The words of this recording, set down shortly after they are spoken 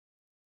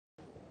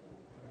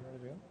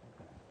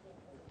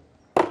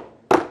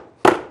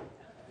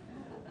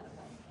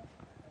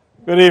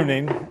Good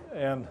evening,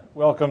 and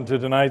welcome to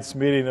tonight's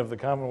meeting of the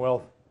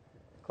Commonwealth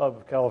Club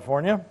of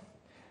California.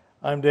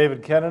 I'm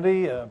David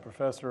Kennedy, a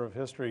professor of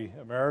history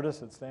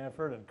emeritus at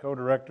Stanford and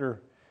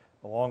co-director,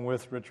 along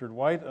with Richard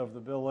White, of the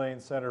Bill Lane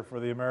Center for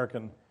the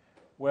American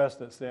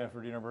West at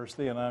Stanford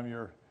University, and I'm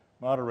your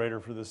moderator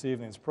for this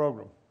evening's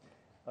program.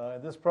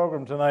 This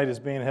program tonight is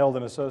being held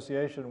in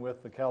association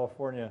with the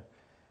California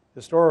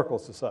Historical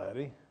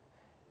Society,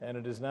 and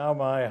it is now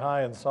my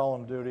high and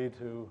solemn duty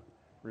to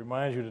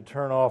remind you to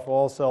turn off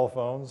all cell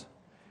phones,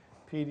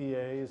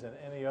 PDAs, and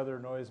any other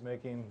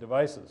noise-making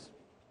devices.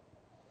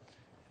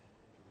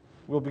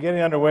 We'll be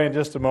getting underway in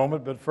just a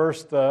moment, but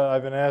first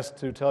I've been asked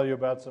to tell you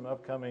about some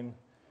upcoming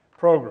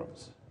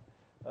programs.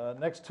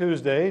 Next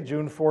Tuesday,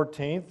 June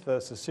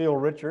 14th, Cecile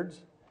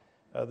Richards,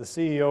 the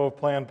CEO of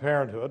Planned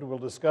Parenthood, will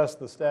discuss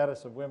the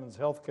status of women's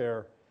health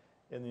care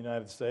in the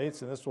United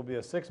States, and this will be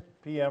a 6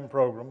 p.m.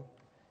 program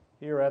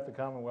here at the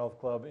Commonwealth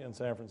Club in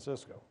San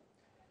Francisco.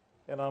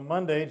 And on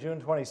Monday, June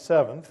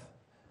 27th,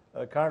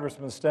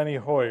 Congressman Steny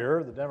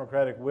Hoyer, the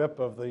Democratic whip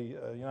of the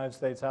United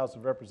States House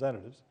of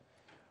Representatives,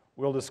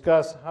 will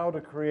discuss how to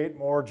create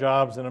more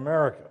jobs in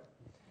America.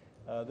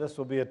 This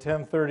will be a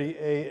 10:30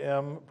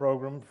 a.m.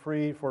 program,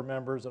 free for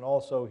members, and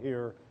also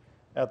here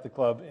at the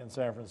club in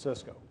San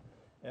Francisco.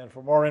 And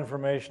for more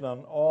information on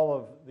all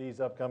of these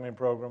upcoming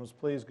programs,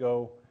 please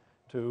go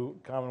to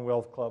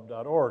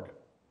commonwealthclub.org.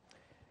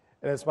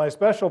 And it's my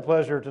special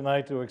pleasure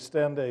tonight to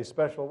extend a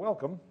special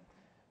welcome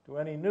to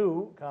any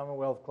new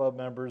Commonwealth Club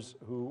members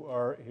who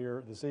are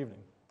here this evening.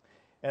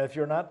 And if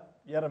you're not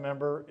yet a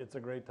member, it's a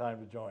great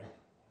time to join.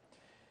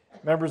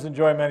 Members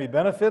enjoy many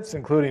benefits,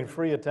 including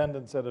free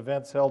attendance at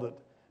events held at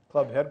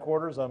club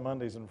headquarters on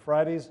Mondays and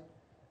Fridays,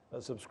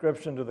 a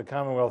subscription to the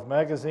Commonwealth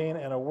magazine,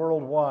 and a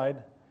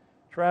worldwide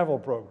travel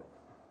program.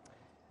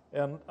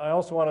 And I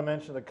also want to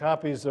mention the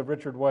copies of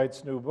Richard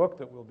White's new book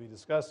that we'll be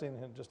discussing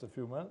in just a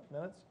few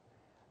minutes,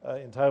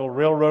 entitled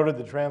Railroaded,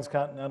 the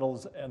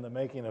Transcontinentals and the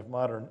Making of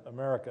Modern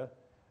America,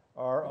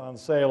 are on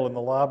sale in the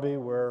lobby,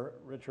 where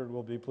Richard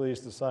will be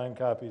pleased to sign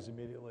copies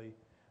immediately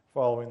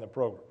following the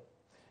program.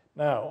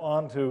 Now,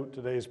 on to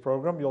today's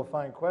program. You'll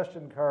find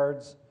question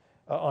cards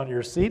on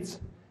your seats,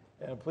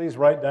 and please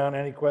write down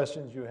any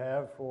questions you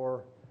have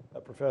for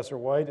Professor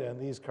White, and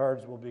these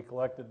cards will be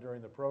collected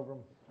during the program,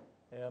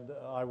 and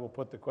I will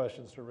put the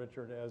questions to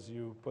Richard as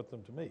you put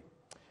them to me.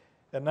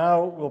 And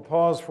now we'll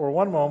pause for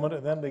one moment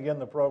and then begin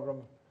the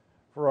program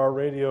for our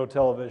radio,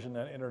 television,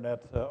 and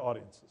internet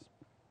audiences.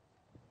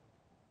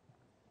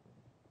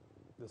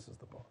 This is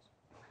the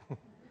pause.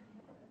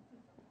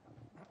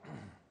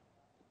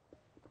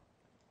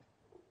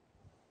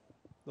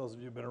 Those of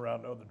you who've been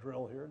around know the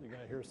drill here. You're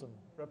going to hear some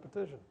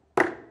repetition.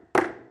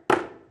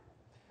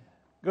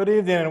 Good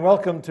evening and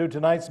welcome to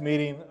tonight's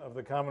meeting of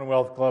the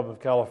Commonwealth Club of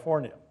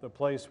California, the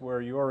place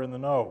where you're in the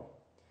know.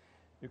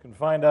 You can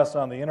find us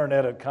on the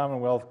internet at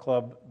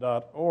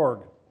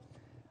commonwealthclub.org.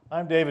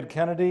 I'm David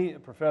Kennedy,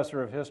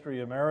 professor of history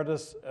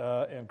emeritus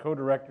and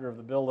co-director of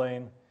the Bill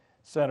Lane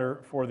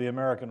Center for the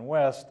American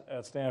West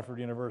at Stanford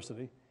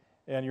University,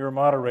 and your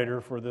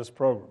moderator for this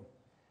program.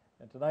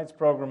 And tonight's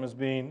program is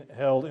being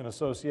held in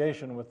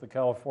association with the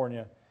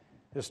California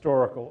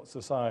Historical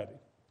Society.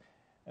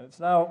 And it's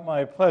now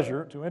my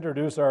pleasure to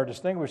introduce our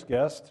distinguished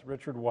guest,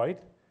 Richard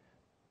White,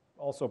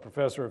 also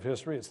professor of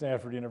history at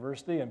Stanford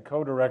University and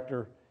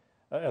co-director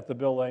at the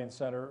Bill Lane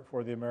Center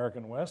for the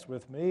American West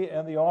with me,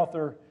 and the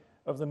author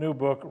of the new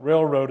book,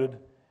 Railroaded,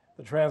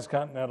 the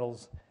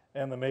Transcontinentals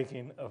and the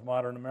Making of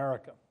Modern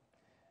America.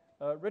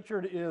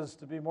 Richard is,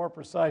 to be more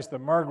precise, the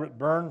Margaret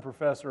Byrne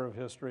Professor of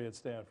History at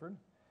Stanford,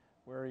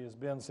 where he has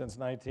been since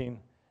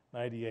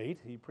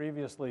 1998. He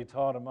previously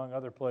taught, among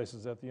other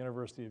places, at the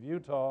University of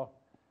Utah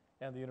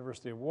and the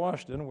University of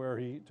Washington, where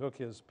he took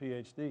his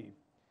PhD.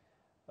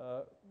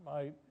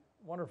 My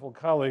wonderful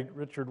colleague,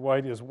 Richard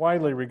White, is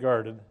widely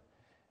regarded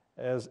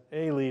as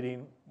a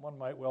leading, one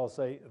might well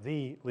say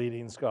the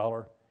leading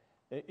scholar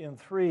in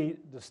three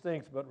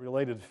distinct but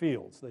related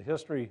fields: the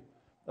history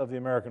of the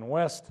American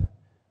West,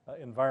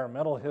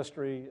 environmental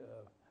history,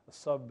 a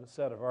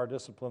subset of our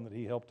discipline that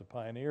he helped to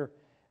pioneer,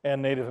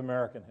 and Native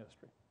American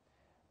history.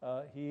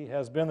 He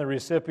has been the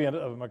recipient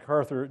of a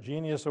MacArthur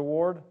Genius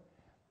Award,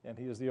 and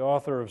he is the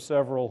author of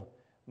several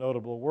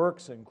notable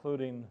works,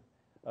 including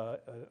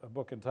a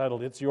book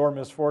entitled It's Your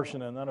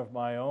Misfortune and None of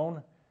My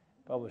Own,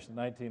 published in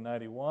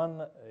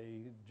 1991,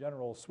 a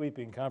general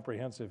sweeping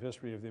comprehensive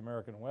history of the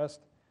American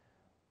West,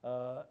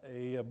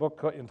 a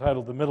book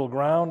entitled The Middle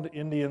Ground,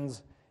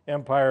 Indians,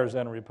 Empires,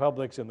 and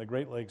Republics in the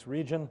Great Lakes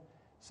Region,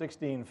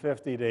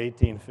 1650 to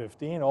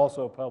 1815,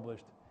 also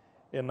published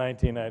in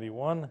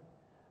 1991,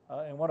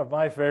 and one of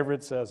my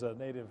favorites as a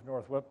native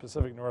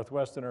Pacific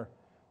Northwesterner,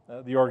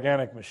 The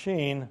Organic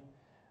Machine,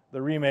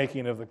 the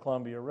remaking of the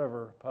Columbia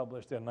River,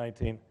 published in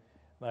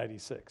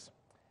 1996.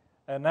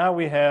 And now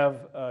we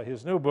have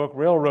his new book,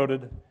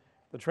 Railroaded,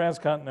 the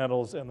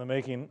Transcontinentals and the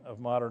Making of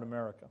Modern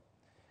America.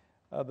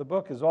 The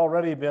book has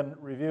already been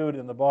reviewed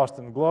in the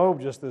Boston Globe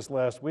just this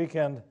last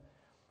weekend,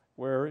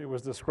 where it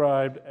was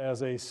described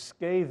as a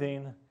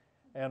scathing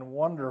and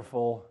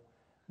wonderful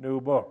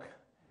new book.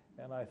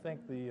 And I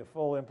think the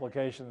full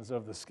implications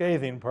of the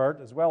scathing part,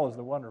 as well as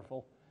the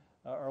wonderful,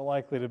 are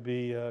likely to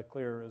be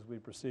clear as we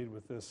proceed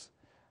with this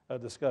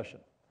discussion.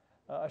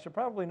 I should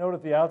probably note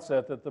at the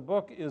outset that the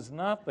book is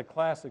not the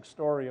classic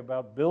story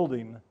about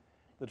building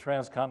the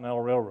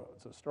Transcontinental Railroad.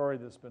 It's a story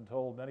that's been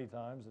told many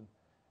times, and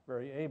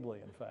very ably,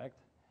 in fact.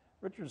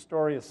 Richard's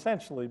story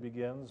essentially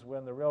begins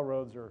when the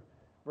railroads are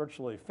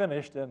virtually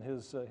finished, and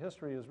his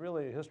history is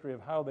really a history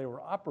of how they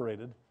were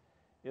operated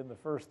in the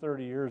first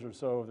 30 years or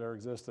so of their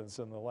existence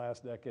in the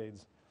last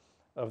decades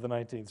of the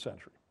 19th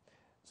century.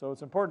 So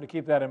it's important to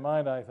keep that in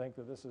mind, I think,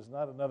 that this is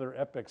not another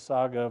epic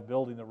saga of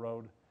building the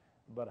road,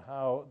 but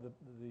how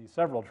the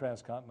several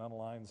transcontinental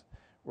lines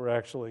were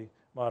actually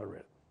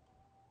operated.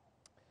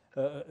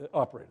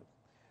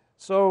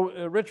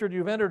 So, Richard,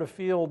 you've entered a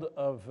field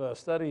of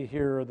study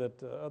here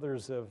that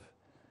others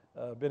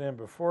have been in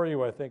before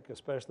you, I think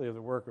especially of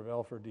the work of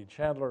Alfred D.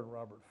 Chandler and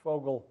Robert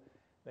Fogel,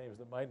 names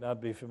that might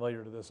not be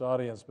familiar to this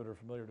audience but are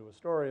familiar to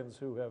historians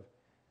who have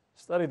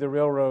studied the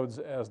railroads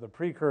as the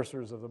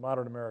precursors of the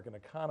modern American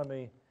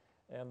economy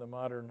and the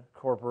modern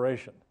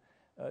corporation.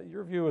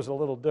 Your view is a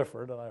little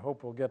different, and I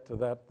hope we'll get to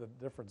that, the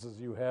differences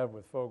you have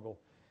with Fogel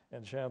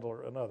and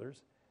Chandler and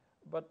others.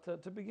 But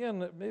to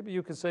begin, maybe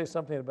you could say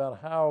something about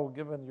how,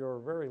 given your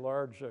very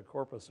large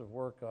corpus of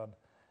work on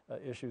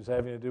issues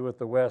having to do with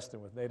the West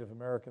and with Native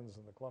Americans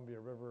and the Columbia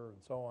River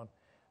and so on,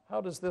 how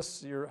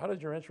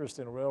did your interest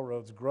in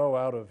railroads grow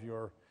out of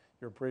your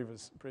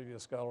previous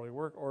scholarly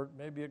work, or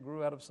maybe it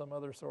grew out of some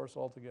other source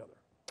altogether?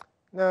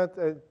 No,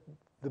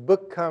 the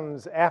book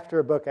comes after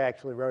a book I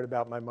actually wrote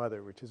about my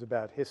mother, which is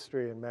about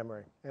history and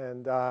memory.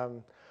 And I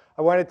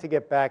wanted to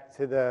get back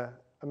to the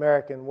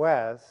American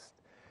West.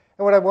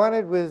 And what I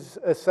wanted was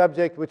a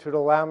subject which would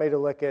allow me to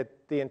look at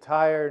the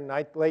entire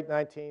late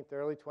 19th,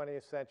 early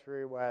 20th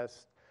century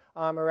West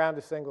around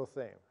a single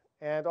theme.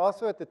 And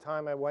also at the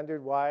time, I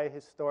wondered why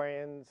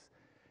historians,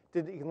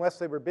 unless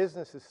they were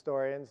business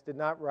historians, did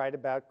not write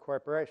about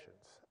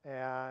corporations.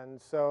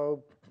 And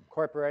so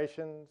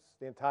corporations,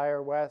 the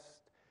entire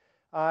West,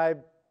 I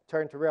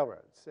turned to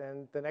railroads.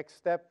 And the next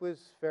step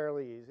was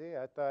fairly easy.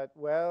 I thought,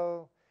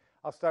 well,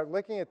 I'll start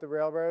looking at the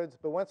railroads,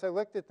 but once I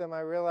looked at them,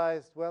 I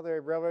realized, well, there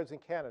are railroads in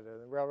Canada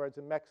and railroads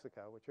in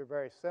Mexico, which are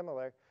very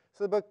similar.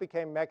 So the book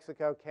became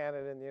Mexico,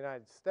 Canada, and the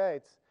United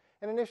States.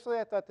 And initially,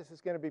 I thought this is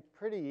going to be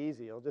pretty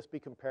easy. It'll just be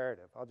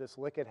comparative. I'll just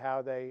look at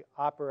how they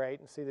operate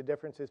and see the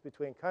differences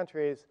between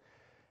countries.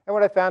 And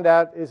what I found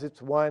out is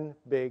it's one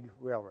big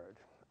railroad.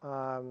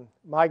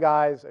 My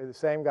guys are the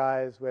same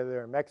guys, whether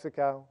they're in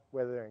Mexico,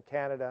 whether they're in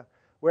Canada,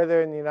 whether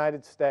they're in the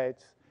United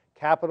States.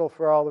 Capital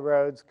for all the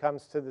roads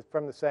comes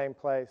from the same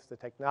place. The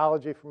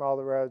technology from all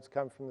the roads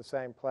comes from the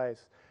same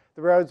place.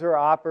 The roads are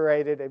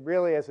operated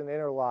really as an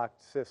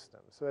interlocked system.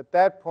 So at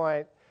that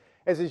point,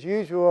 as is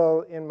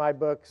usual in my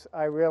books,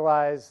 I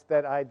realized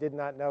that I did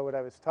not know what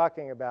I was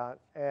talking about,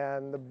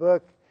 and the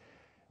book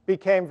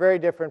became very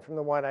different from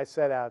the one I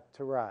set out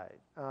to write.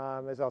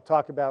 As I'll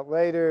talk about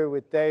later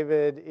with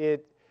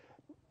David,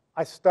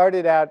 I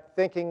started out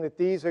thinking that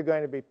these are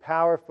going to be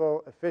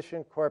powerful,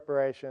 efficient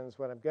corporations.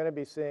 What I'm going to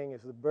be seeing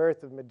is the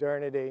birth of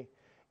modernity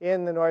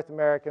in the North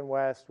American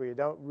West, where you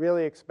don't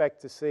really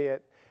expect to see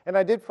it. And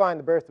I did find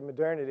the birth of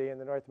modernity in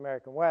the North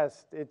American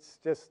West. It's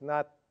just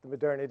not the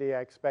modernity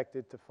I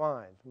expected to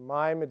find.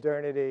 My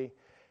modernity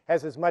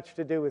has as much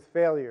to do with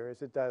failure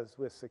as it does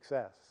with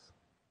success.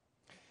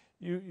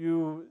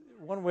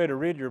 One way to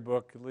read your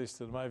book, at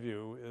least in my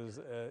view, is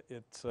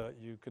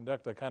you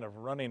conduct a kind of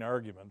running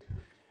argument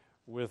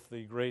with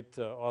the great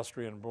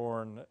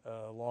Austrian-born,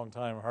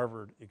 longtime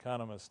Harvard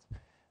economist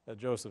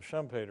Joseph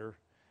Schumpeter,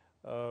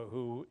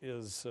 who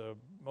is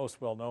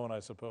most well known, I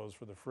suppose,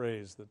 for the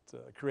phrase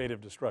that creative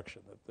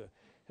destruction, that the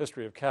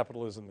history of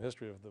capitalism, the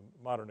history of the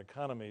modern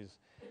economies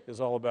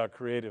is all about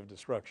creative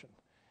destruction.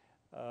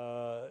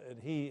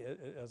 And he,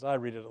 as I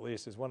read it at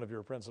least, is one of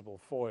your principal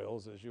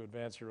foils as you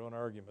advance your own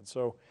argument.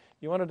 So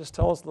you want to just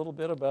tell us a little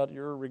bit about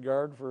your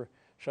regard for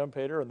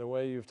Schumpeter and the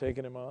way you've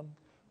taken him on?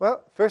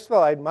 Well, first of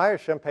all, I admire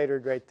Schumpeter a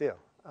great deal.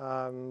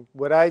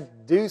 What I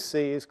do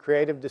see is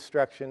creative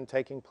destruction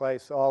taking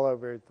place all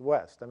over the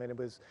West. I mean, it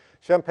was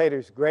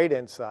Schumpeter's great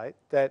insight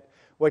that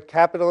what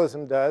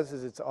capitalism does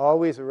is it's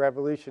always a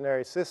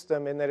revolutionary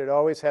system in that it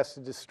always has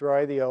to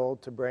destroy the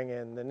old to bring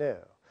in the new.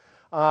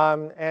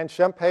 And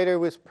Schumpeter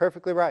was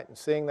perfectly right in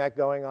seeing that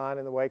going on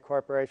in the way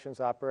corporations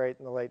operate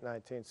in the late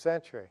 19th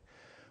century.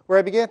 Where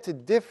I began to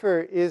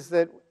differ is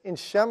that in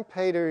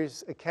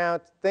Schumpeter's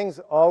account, things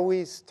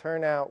always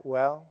turn out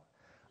well.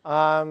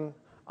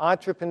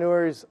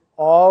 Entrepreneurs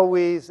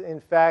always, in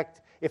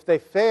fact, if they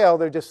fail,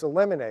 they're just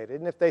eliminated.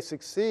 And if they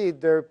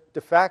succeed, they're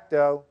de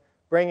facto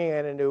bringing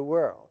in a new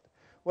world.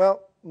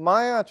 Well,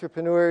 my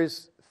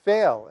entrepreneurs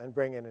fail and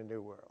bring in a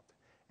new world.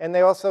 And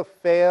they also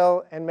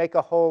fail and make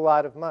a whole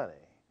lot of money.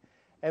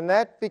 And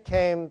that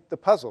became the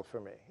puzzle for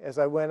me as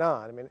I went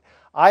on. I mean,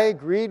 I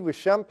agreed with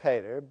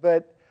Schumpeter,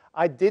 but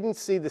I didn't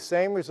see the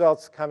same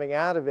results coming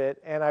out of it,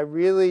 and I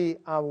really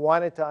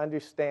wanted to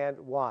understand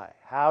why,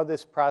 how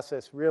this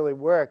process really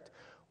worked,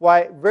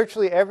 why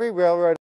virtually every railroad